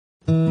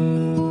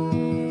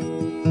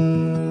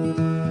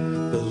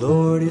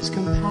Lord is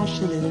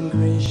compassionate and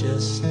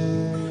gracious,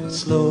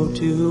 slow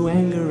to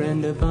anger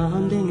and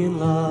abounding in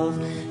love.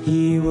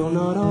 He will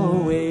not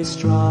always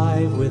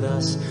strive with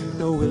us,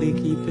 nor will he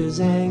keep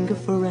his anger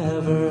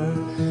forever.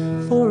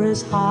 For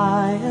as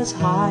high as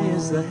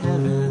the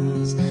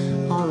heavens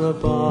are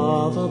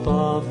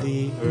above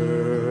the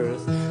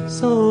earth,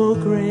 so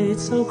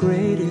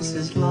great is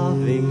his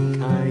loving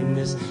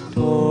kindness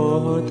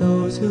toward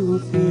those who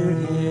fear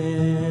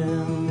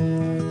him.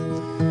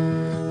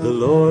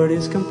 The Lord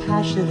is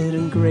compassionate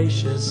and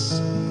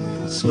gracious,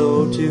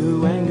 slow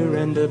to anger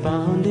and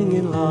abounding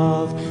in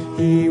love.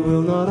 He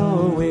will not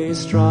always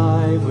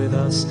strive with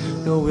us,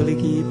 nor will he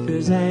keep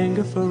his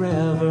anger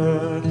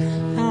forever.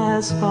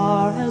 As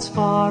far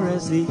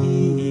as the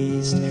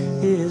east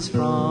is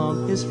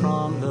from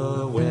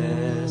the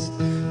west,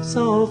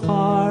 so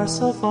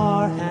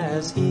far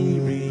has he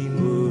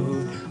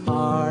removed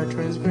our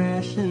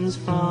transgressions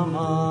from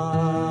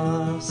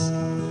us.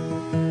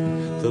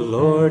 The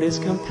Lord is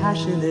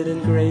compassionate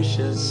and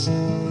gracious,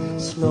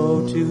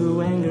 slow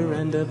to anger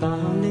and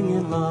abounding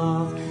in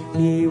love.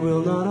 He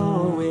will not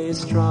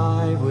always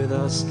strive with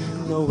us,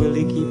 nor will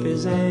he keep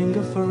his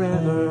anger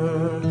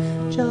forever.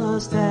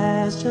 Just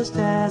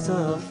as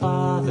a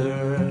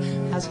father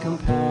has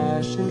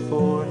compassion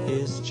for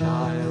his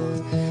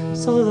child,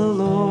 so the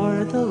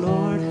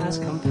Lord has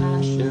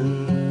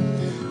compassion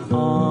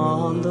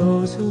on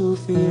those who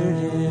fear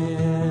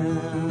him.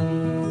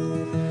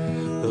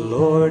 The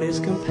Lord is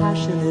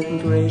compassionate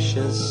and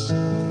gracious,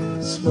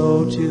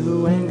 slow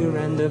to anger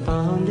and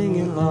abounding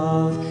in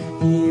love.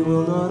 He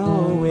will not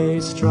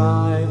always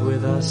strive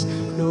with us,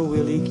 nor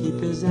will he keep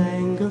his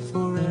anger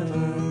forever.